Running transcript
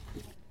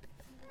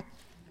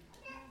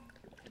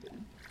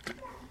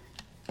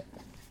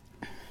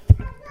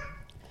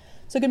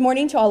So good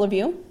morning to all of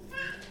you.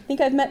 I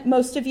think I've met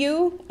most of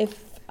you.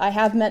 If I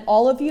have met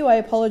all of you, I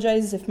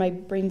apologize if my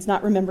brain's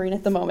not remembering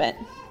at the moment.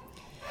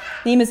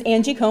 Name is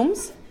Angie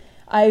Combs.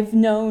 I've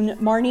known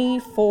Marnie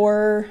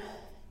for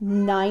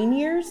 9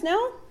 years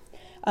now.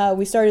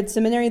 We started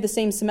seminary the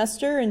same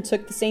semester and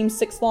took the same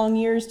 6 long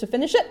years to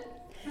finish it.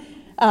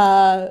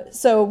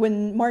 So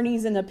when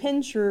Marnie's in a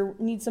pinch or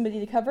needs somebody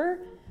to cover,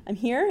 I'm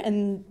here,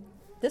 and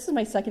this is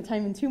my second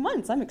time in 2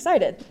 months. I'm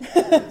excited.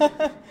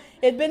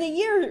 It'd been a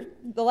year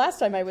the last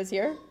time I was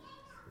here.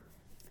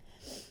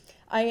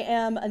 I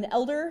am an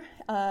elder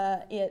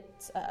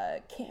at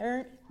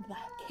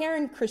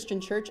Cairn Christian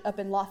Church up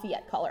in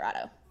Lafayette,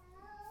 Colorado.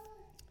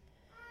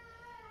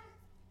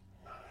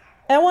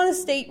 And I want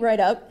to state right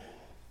up,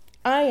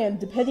 I am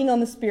depending on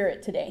the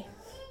Spirit today.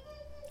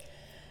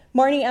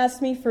 Marnie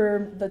asked me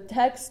for the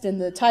text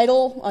and the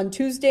title on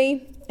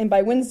Tuesday, and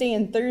by Wednesday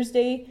and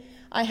Thursday,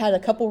 I had a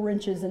couple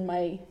wrenches in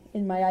my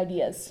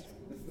ideas.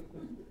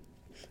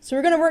 So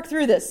we're going to work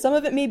through this. Some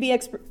of it may be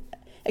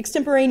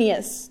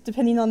extemporaneous,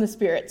 depending on the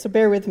Spirit, so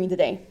bear with me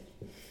today.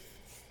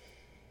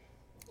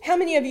 How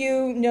many of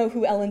you know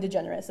who Ellen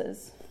DeGeneres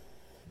is?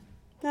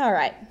 All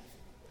right.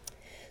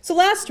 So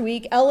last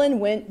week, Ellen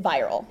went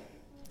viral.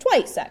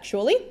 Twice,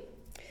 actually.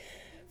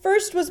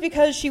 First was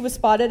because she was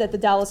spotted at the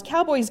Dallas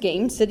Cowboys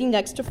game sitting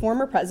next to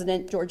former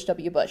President George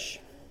W. Bush.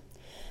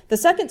 The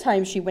second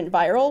time she went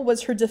viral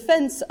was her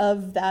defense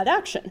of that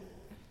action.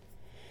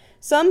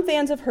 Some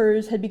fans of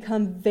hers had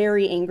become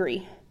very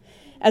angry,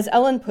 as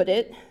Ellen put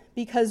it,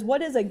 because what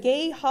is a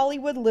gay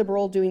Hollywood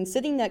liberal doing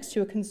sitting next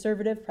to a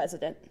conservative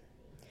president?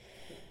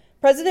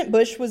 President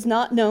Bush was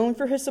not known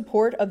for his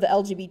support of the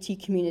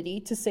LGBT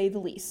community, to say the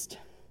least,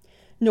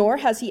 nor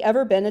has he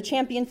ever been a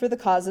champion for the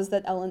causes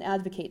that Ellen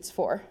advocates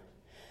for.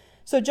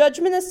 So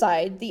judgment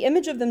aside, the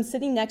image of them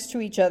sitting next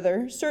to each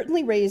other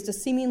certainly raised a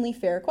seemingly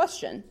fair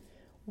question.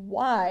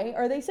 Why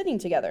are they sitting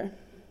together?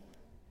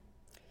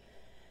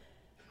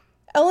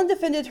 Ellen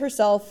defended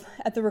herself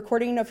at the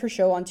recording of her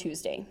show on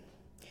Tuesday.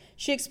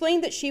 She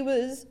explained that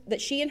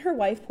she and her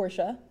wife,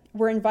 Portia,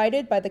 were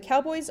invited by the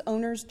Cowboys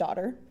owner's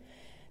daughter.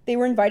 They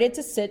were invited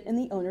to sit in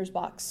the owner's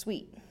box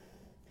suite.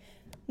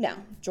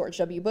 Now, George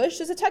W.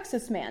 Bush is a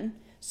Texas man,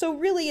 so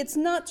really it's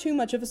not too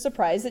much of a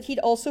surprise that he'd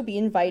also be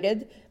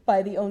invited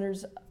by the owner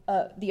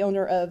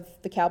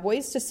of the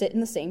Cowboys to sit in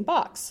the same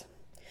box.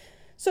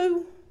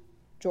 So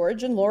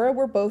George and Laura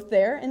were both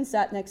there and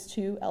sat next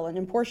to Ellen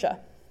and Portia.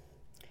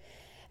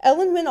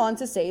 Ellen went on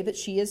to say that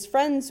she is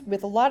friends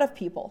with a lot of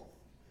people,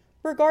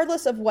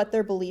 regardless of what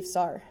their beliefs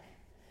are.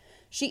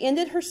 She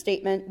ended her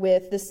statement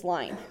with this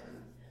line: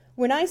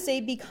 "When I say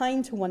be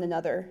kind to one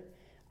another,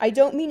 I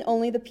don't mean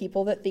only the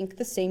people that think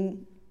the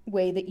same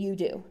way that you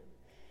do.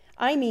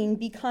 I mean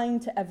be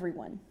kind to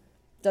everyone.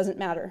 Doesn't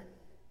matter."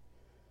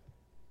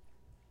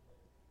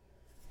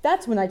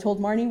 That's when I told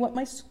Marnie what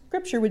my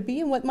scripture would be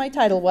and what my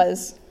title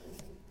was.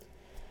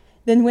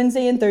 Then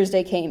Wednesday and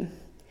Thursday came,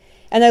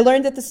 and I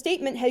learned that the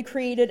statement had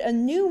created a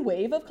new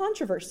wave of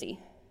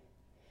controversy.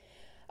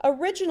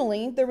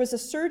 Originally, there was a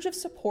surge of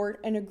support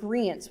and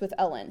agreement with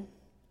Ellen,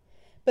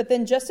 but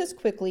then just as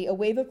quickly, a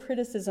wave of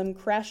criticism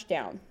crashed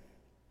down.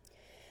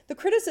 The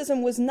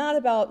criticism was not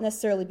about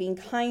necessarily being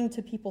kind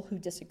to people who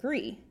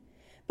disagree,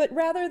 but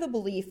rather the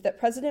belief that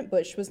President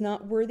Bush was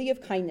not worthy of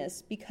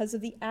kindness because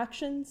of the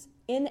actions,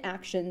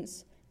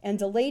 inactions, and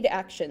delayed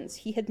actions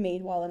he had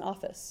made while in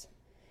office.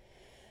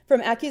 From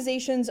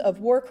accusations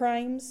of war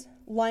crimes,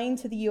 lying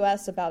to the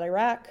U.S. about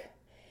Iraq,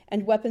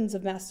 and weapons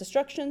of mass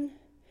destruction,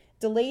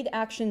 delayed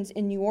actions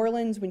in New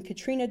Orleans when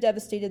Katrina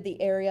devastated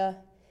the area,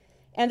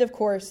 and of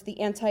course, the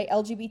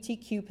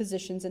anti-LGBTQ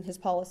positions in his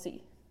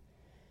policy.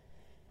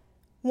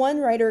 One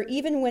writer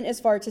even went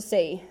as far to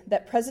say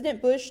that President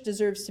Bush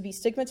deserves to be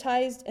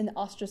stigmatized and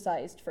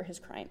ostracized for his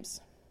crimes.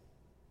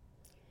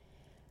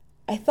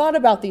 I thought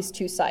about these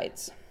two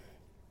sides.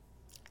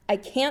 I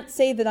can't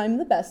say that I'm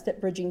the best at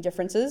bridging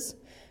differences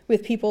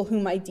with people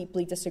whom I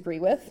deeply disagree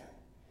with.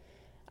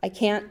 I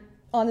can't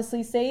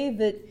honestly say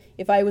that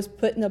if I was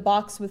put in a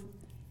box with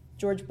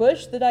George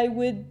Bush that I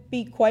would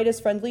be quite as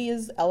friendly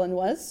as Ellen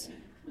was.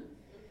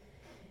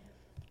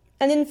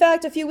 And in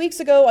fact, a few weeks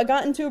ago, I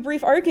got into a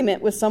brief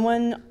argument with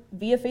someone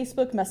via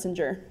Facebook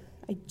Messenger.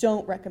 I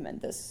don't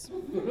recommend this.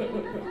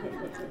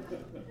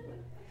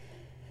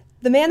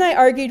 The man I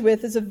argued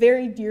with is a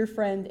very dear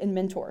friend and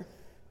mentor.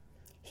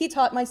 He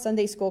taught my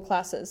Sunday school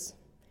classes.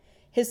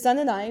 His son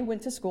and I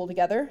went to school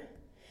together.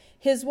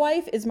 His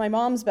wife is my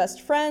mom's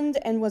best friend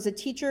and was a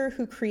teacher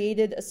who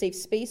created a safe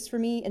space for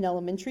me in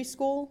elementary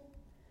school.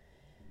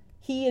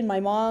 He and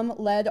my mom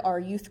led our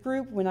youth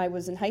group when I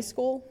was in high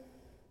school.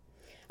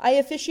 I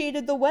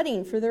officiated the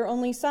wedding for their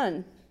only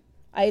son.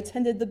 I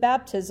attended the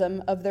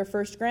baptism of their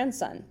first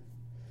grandson.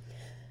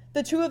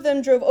 The two of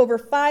them drove over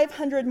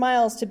 500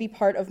 miles to be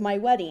part of my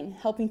wedding,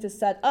 helping to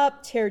set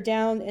up, tear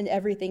down, and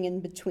everything in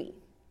between.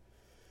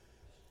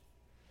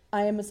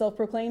 I am a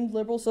self-proclaimed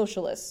liberal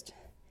socialist.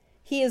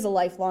 He is a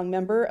lifelong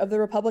member of the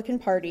Republican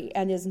Party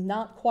and is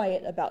not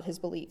quiet about his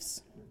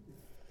beliefs.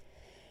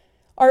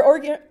 Our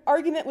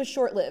argument was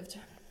short-lived.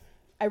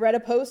 I read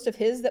a post of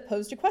his that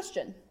posed a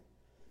question.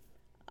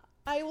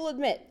 I will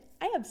admit,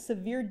 I have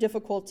severe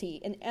difficulty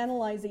in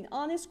analyzing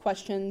honest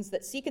questions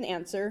that seek an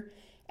answer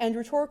and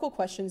rhetorical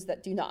questions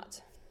that do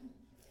not.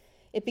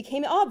 It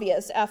became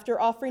obvious after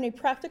offering a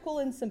practical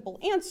and simple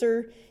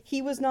answer,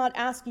 he was not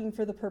asking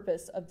for the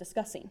purpose of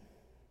discussing.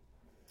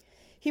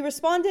 He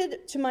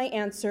responded to my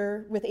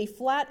answer with a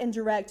flat and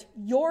direct,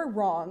 "You're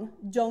wrong,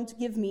 don't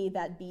give me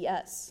that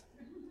BS."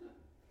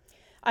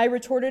 I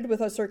retorted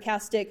with a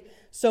sarcastic,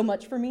 "So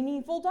much for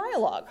meaningful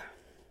dialogue,"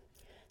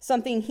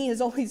 something he has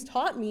always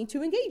taught me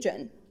to engage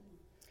in.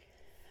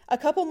 A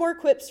couple more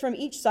quips from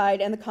each side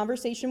and the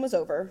conversation was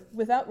over,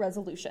 without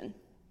resolution.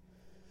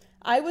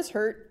 I was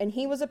hurt, and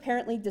he was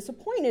apparently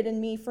disappointed in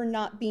me for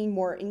not being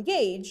more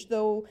engaged,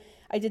 though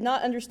I did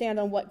not understand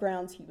on what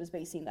grounds he was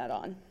basing that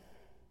on.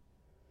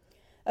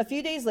 A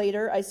few days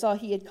later, I saw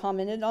he had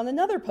commented on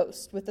another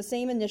post with the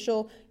same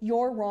initial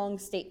 "you're wrong"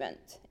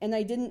 statement, and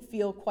I didn't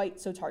feel quite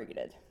so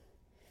targeted.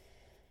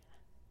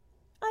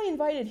 I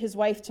invited his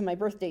wife to my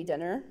birthday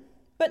dinner,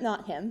 but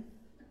not him.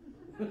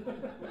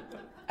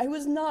 I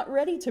was not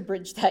ready to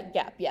bridge that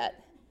gap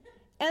yet,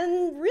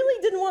 and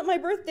really didn't want my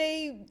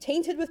birthday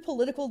tainted with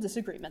political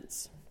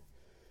disagreements.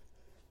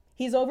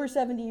 He's over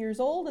 70 years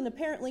old and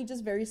apparently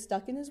just very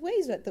stuck in his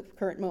ways at the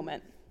current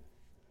moment.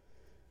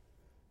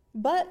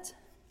 But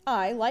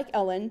I, like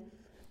Ellen,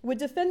 would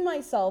defend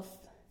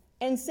myself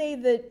and say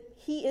that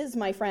he is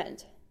my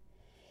friend.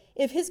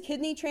 If his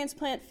kidney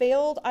transplant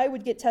failed, I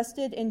would get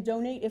tested and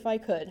donate if I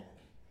could.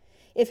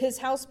 If his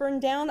house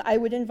burned down, I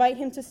would invite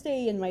him to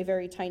stay in my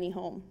very tiny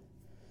home.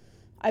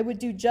 I would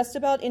do just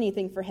about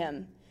anything for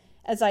him,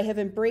 as I have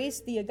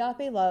embraced the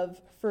agape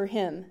love for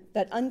him,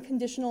 that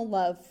unconditional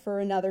love for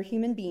another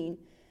human being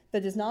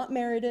that is not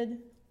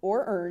merited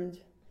or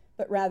earned,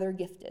 but rather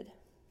gifted.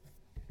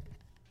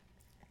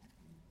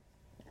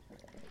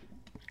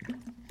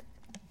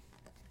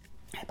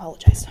 I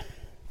apologize.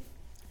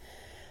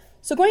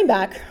 So going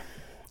back,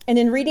 and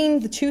in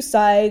reading the two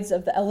sides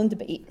of the Ellen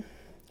debate,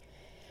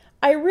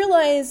 I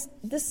realized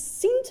this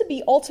seemed to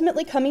be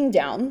ultimately coming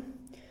down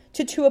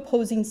to two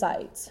opposing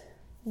sides,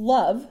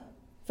 love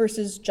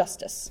versus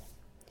justice.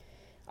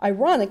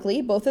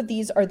 Ironically, both of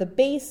these are the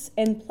base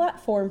and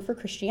platform for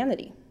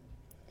Christianity.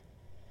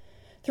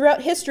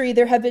 Throughout history,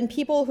 there have been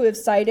people who have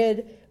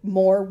sided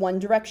more one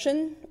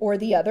direction or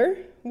the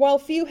other, while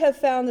few have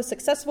found a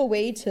successful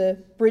way to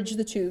bridge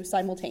the two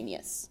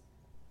simultaneous.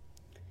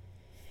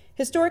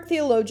 Historic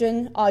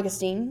theologian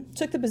Augustine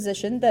took the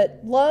position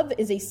that love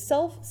is a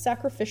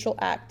self-sacrificial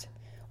act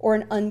or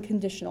an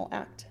unconditional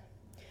act,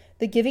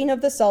 the giving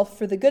of the self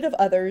for the good of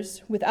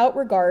others without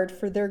regard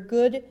for their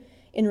good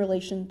in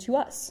relation to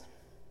us.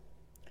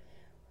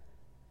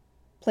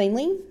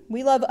 Plainly,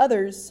 we love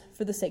others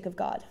for the sake of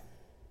God.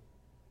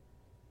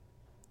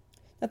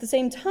 At the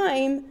same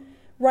time,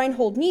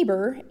 Reinhold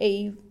Niebuhr,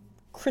 a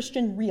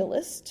Christian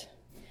realist,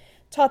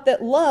 taught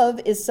that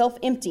love is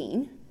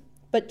self-emptying,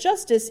 but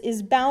justice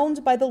is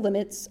bound by the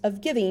limits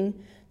of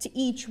giving to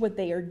each what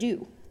they are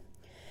due.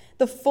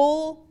 The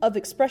full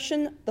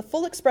expression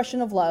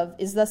of love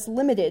is thus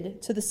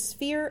limited to the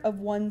sphere of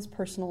one's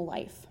personal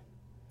life.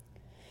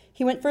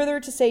 He went further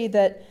to say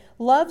that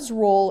love's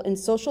role in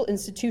social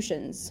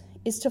institutions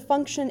is to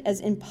function as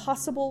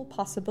impossible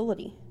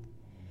possibility.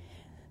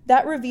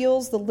 That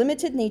reveals the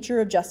limited nature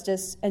of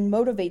justice and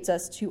motivates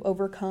us to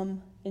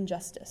overcome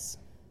injustice.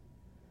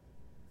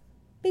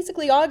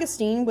 Basically,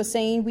 Augustine was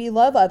saying we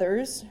love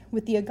others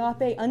with the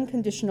agape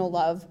unconditional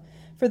love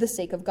for the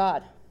sake of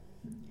God.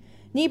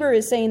 Niebuhr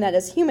is saying that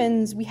as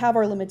humans, we have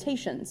our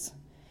limitations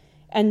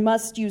and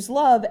must use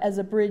love as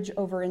a bridge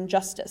over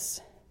injustice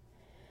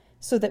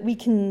so that we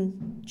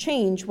can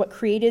change what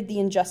created the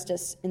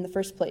injustice in the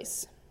first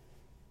place.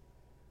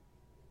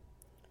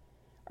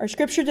 Our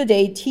scripture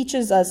today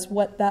teaches us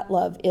what that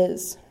love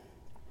is.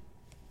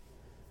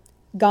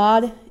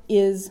 God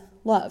is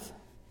love.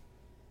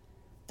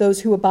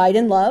 Those who abide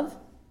in love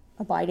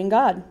abide in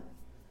God,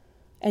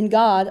 and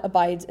God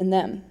abides in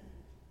them.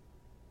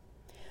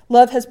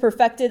 Love has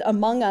perfected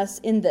among us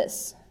in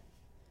this,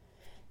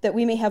 that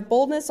we may have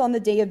boldness on the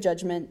day of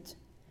judgment,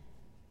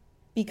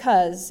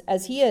 because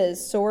as he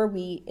is, so are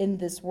we in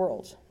this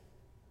world.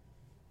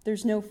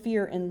 There's no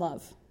fear in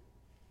love.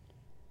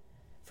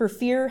 For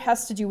fear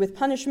has to do with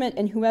punishment,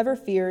 and whoever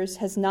fears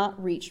has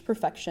not reached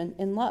perfection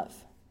in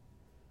love.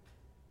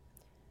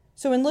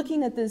 So in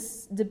looking at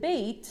this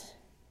debate,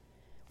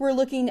 we're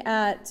looking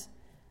at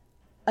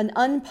an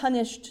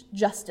unpunished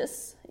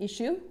justice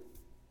issue,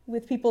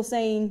 with people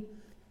saying,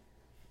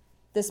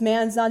 this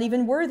man's not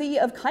even worthy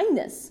of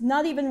kindness,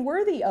 not even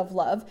worthy of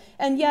love,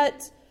 and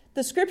yet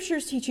the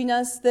scripture's teaching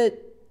us that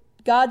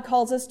God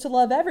calls us to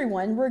love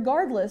everyone,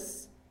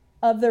 regardless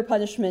of their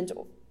punishment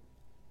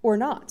or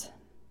not.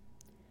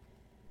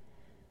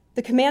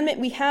 The commandment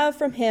we have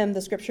from him,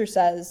 the scripture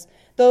says,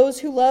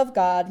 those who love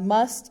God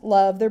must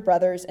love their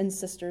brothers and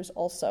sisters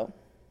also.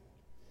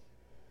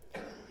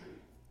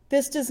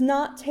 This does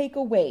not take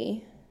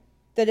away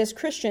that as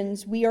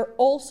Christians, we are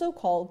also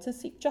called to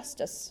seek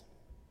justice.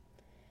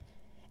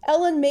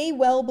 Ellen may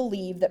well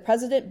believe that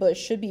President Bush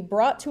should be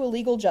brought to a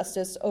legal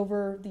justice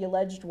over the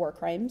alleged war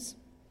crimes.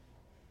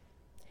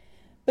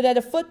 But at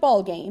a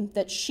football game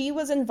that she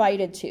was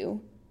invited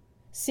to,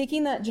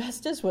 seeking that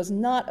justice was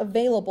not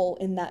available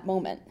in that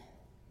moment.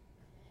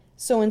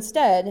 So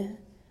instead,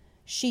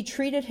 she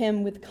treated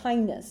him with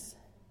kindness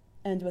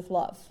and with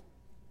love.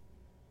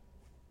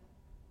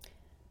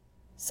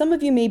 Some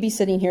of you may be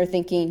sitting here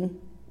thinking,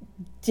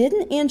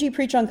 didn't Angie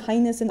preach on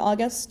kindness in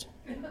August?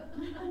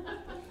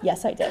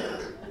 Yes, I did.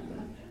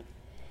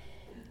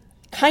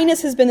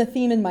 Kindness has been a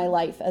theme in my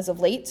life as of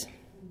late,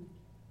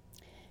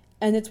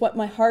 and it's what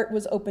my heart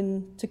was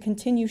open to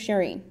continue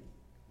sharing.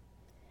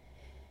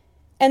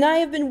 And I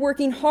have been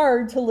working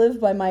hard to live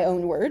by my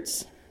own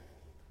words.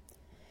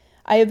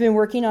 I have been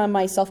working on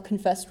my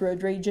self-confessed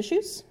road rage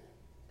issues.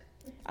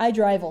 I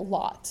drive a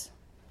lot.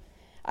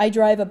 I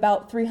drive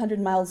about 300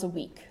 miles a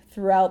week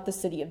throughout the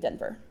city of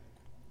Denver.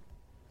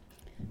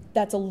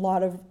 That's a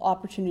lot of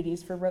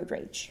opportunities for road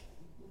rage.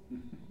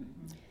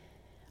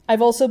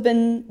 I've also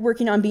been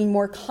working on being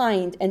more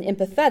kind and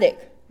empathetic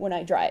when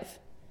I drive,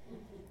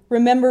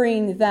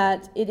 remembering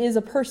that it is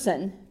a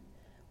person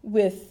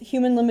with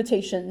human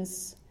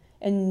limitations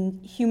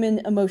and human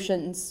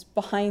emotions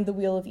behind the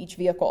wheel of each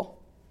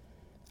vehicle.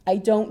 I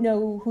don't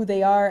know who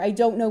they are. I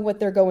don't know what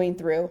they're going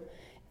through.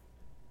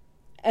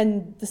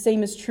 And the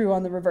same is true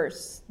on the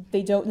reverse.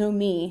 They don't know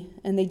me,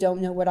 and they don't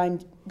know what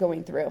I'm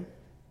going through.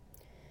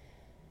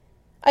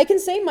 I can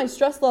say my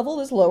stress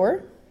level is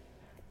lower,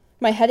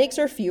 my headaches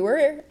are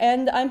fewer,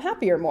 and I'm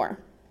happier more.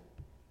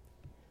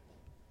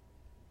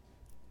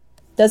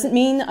 Doesn't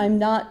mean I'm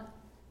not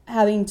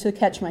having to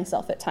catch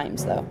myself at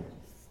times, though.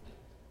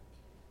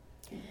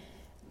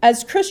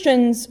 As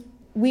Christians,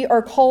 we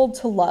are called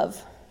to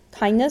love,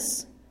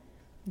 kindness,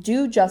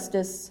 do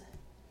justice,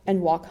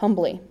 and walk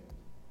humbly.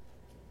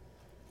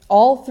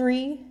 All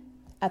three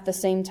at the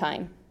same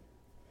time.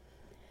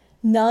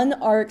 None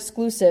are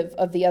exclusive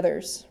of the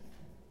others.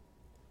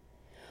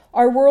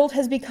 Our world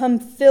has become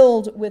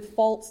filled with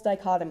false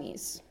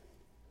dichotomies.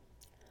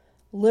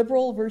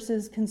 Liberal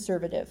versus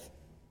conservative,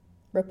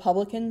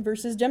 Republican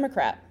versus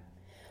Democrat,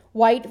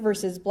 white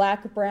versus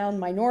black, brown,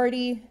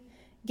 minority,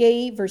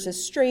 gay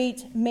versus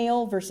straight,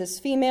 male versus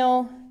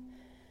female.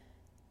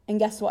 And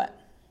guess what?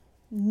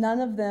 None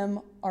of them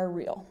are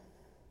real.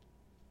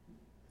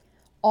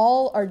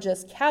 All are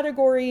just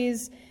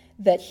categories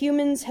that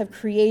humans have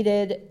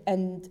created,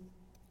 and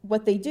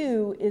what they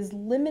do is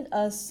limit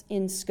us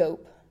in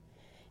scope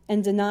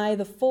and deny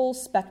the full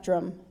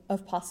spectrum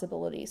of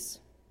possibilities.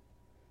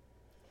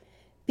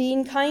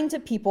 Being kind to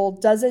people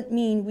doesn't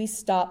mean we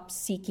stop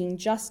seeking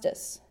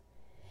justice.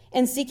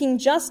 And seeking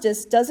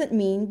justice doesn't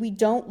mean we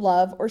don't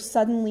love or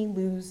suddenly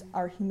lose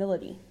our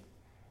humility.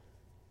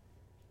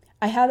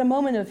 I had a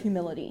moment of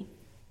humility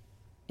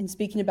in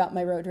speaking about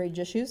my road rage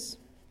issues.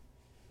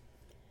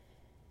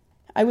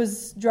 I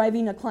was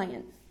driving a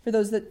client. For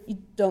those that you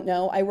don't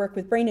know, I work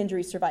with brain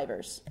injury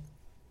survivors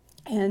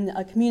and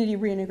a community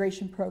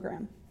reintegration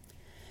program.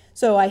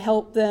 So I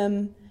help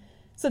them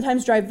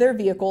sometimes drive their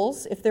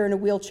vehicles if they're in a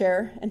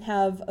wheelchair and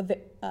have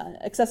an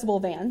accessible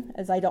van,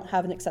 as I don't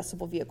have an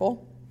accessible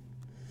vehicle.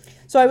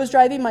 So I was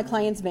driving my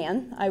client's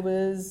van. I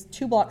was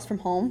 2 blocks from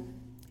home,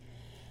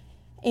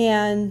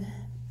 and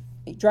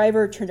a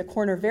driver turned a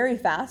corner very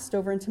fast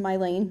over into my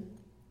lane.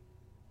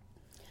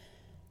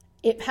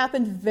 It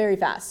happened very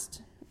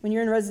fast. When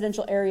you're in a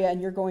residential area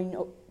and you're going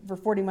over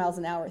 40 miles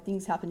an hour,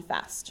 things happen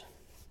fast.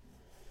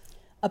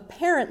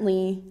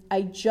 Apparently,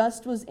 I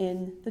just was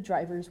in the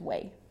driver's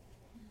way.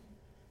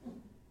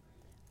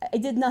 I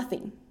did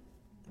nothing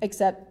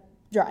except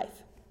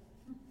drive.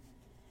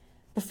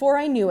 Before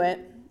I knew it,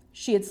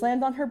 she had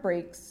slammed on her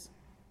brakes,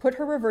 put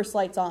her reverse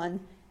lights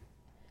on,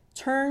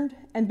 turned,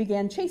 and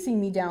began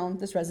chasing me down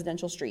this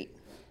residential street.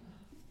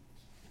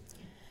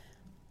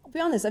 I'll be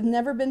honest, I've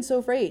never been so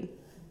afraid.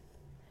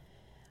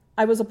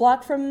 I was a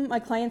block from my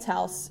client's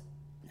house,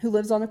 who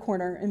lives on a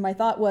corner, and my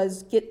thought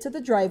was, get to the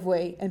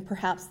driveway and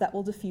perhaps that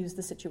will diffuse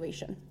the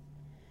situation.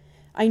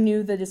 I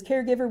knew that his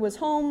caregiver was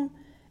home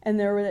and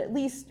there would at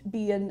least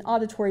be an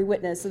auditory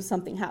witness if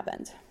something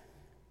happened.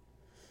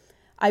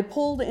 I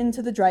pulled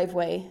into the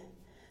driveway.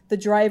 The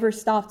driver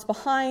stopped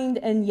behind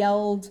and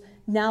yelled,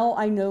 "Now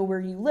I know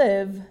where you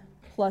live,"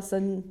 plus a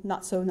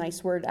not so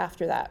nice word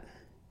after that.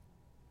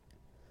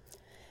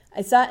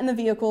 I sat in the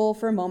vehicle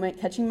for a moment,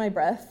 catching my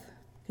breath,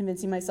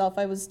 convincing myself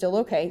I was still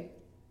okay,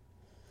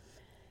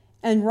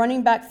 and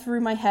running back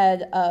through my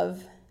head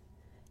of,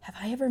 have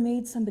I ever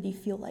made somebody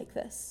feel like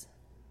this?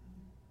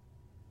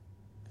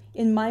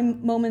 In my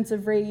moments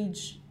of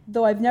rage,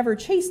 though I've never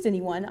chased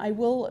anyone, I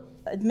will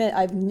admit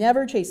I've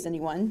never chased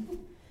anyone,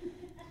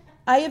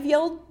 I have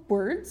yelled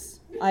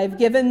words. I've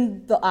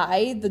given the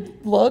eye, the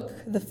look,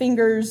 the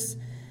fingers,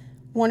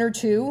 1 or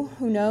 2,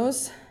 who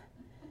knows.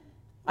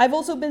 I've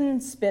also been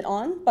spit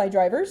on by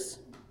drivers.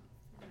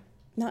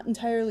 Not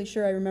entirely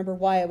sure I remember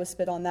why I was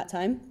spit on that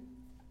time.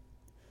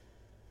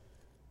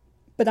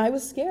 But I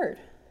was scared.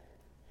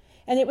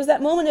 And it was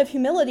that moment of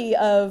humility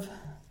of,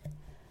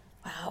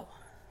 wow,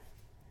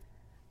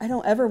 I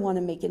don't ever want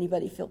to make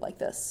anybody feel like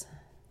this.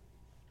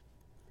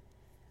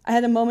 I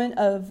had a moment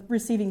of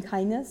receiving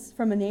kindness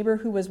from a neighbor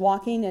who was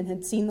walking and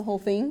had seen the whole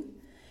thing,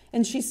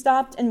 and she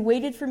stopped and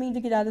waited for me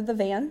to get out of the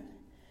van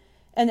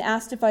and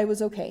asked if I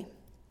was okay.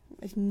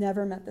 I've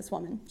never met this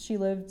woman. She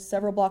lived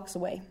several blocks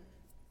away.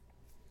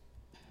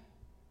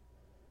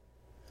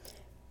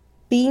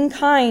 Being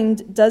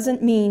kind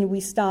doesn't mean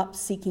we stop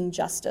seeking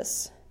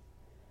justice.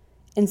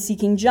 And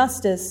seeking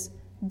justice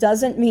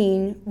doesn't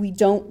mean we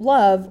don't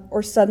love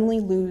or suddenly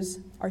lose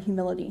our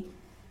humility.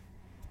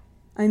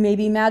 I may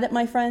be mad at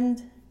my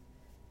friend,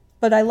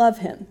 but I love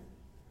him.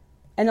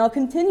 And I'll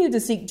continue to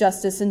seek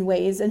justice in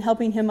ways and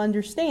helping him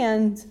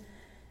understand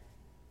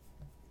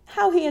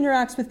how he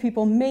interacts with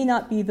people may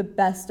not be the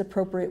best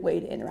appropriate way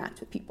to interact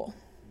with people.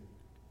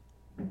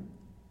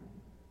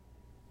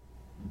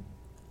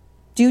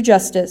 Do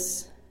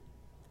justice.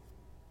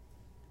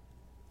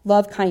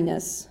 Love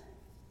kindness.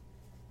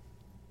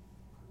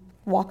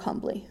 Walk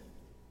humbly.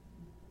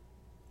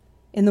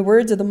 In the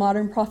words of the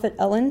modern prophet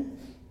Ellen,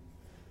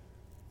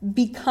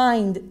 be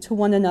kind to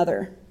one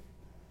another.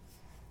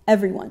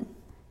 Everyone.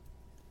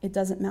 It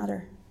doesn't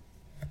matter.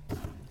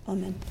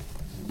 Amen.